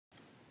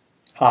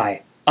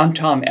Hi, I'm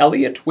Tom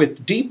Elliott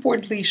with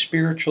Deepwardly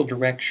Spiritual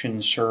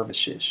Direction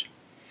Services.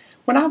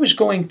 When I was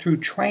going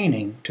through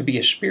training to be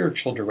a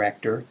spiritual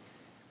director,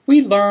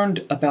 we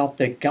learned about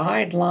the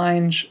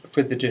guidelines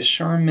for the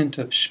discernment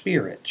of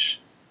spirits.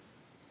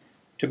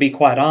 To be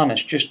quite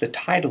honest, just the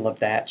title of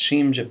that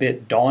seems a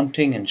bit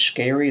daunting and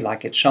scary,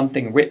 like it's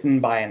something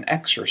written by an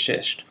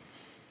exorcist.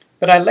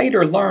 But I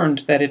later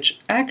learned that it's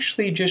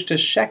actually just a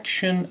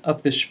section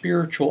of the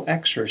spiritual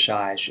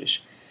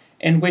exercises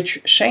in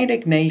which St.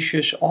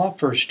 Ignatius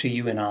offers to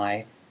you and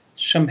I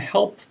some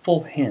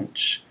helpful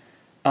hints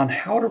on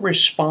how to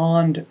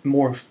respond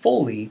more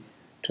fully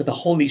to the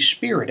Holy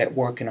Spirit at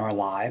work in our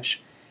lives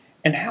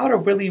and how to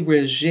really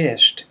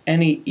resist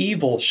any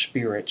evil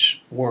spirits'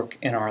 work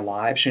in our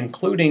lives,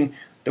 including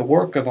the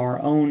work of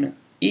our own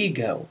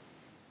ego.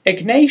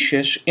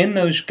 Ignatius, in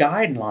those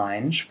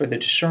guidelines for the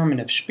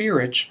discernment of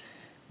spirits,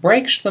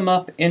 breaks them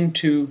up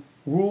into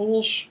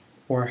rules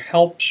or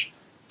helps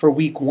for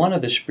week 1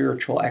 of the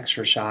spiritual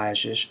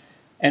exercises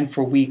and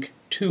for week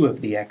 2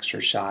 of the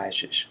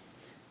exercises.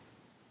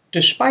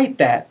 Despite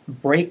that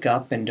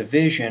breakup and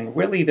division,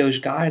 really those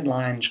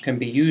guidelines can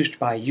be used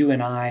by you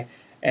and I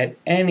at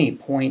any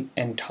point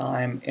in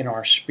time in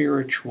our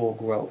spiritual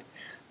growth.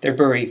 They're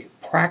very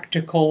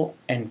practical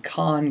and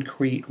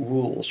concrete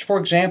rules. For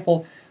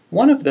example,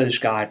 one of those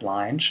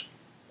guidelines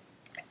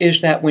is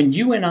that when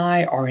you and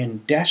I are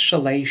in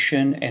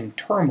desolation and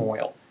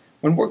turmoil,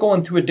 when we're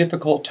going through a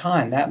difficult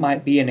time, that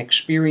might be an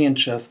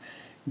experience of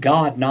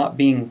God not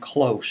being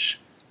close,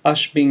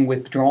 us being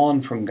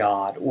withdrawn from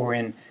God, or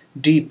in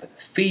deep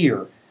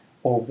fear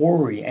or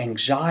worry,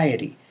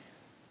 anxiety.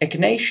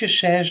 Ignatius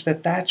says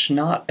that that's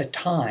not a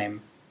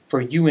time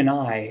for you and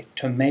I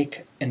to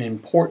make an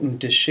important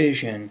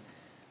decision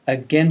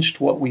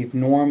against what we've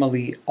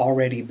normally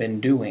already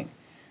been doing.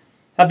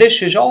 Now,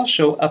 this is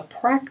also a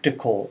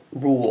practical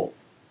rule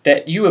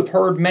that you have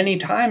heard many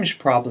times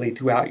probably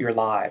throughout your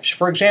lives.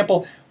 For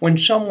example, when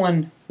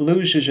someone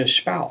loses a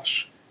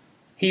spouse,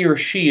 he or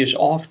she is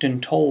often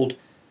told,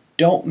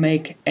 don't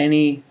make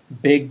any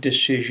big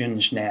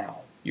decisions now.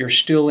 You're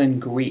still in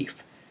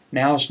grief.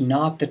 Now's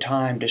not the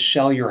time to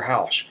sell your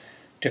house,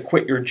 to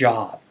quit your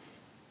job.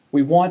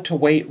 We want to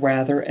wait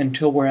rather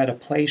until we're at a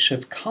place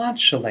of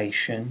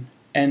consolation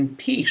and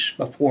peace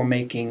before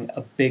making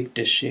a big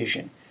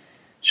decision.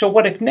 So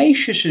what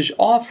Ignatius is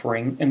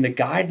offering in the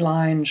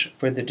guidelines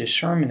for the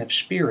discernment of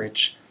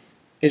spirits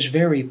is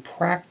very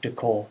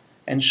practical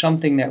and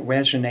something that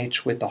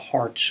resonates with the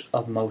hearts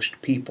of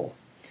most people.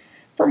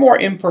 For more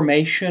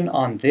information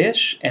on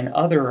this and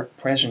other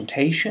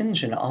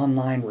presentations and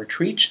online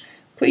retreats,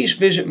 please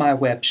visit my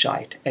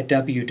website at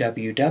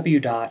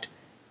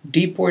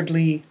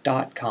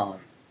www.deepwardly.com.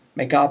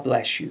 May God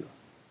bless you.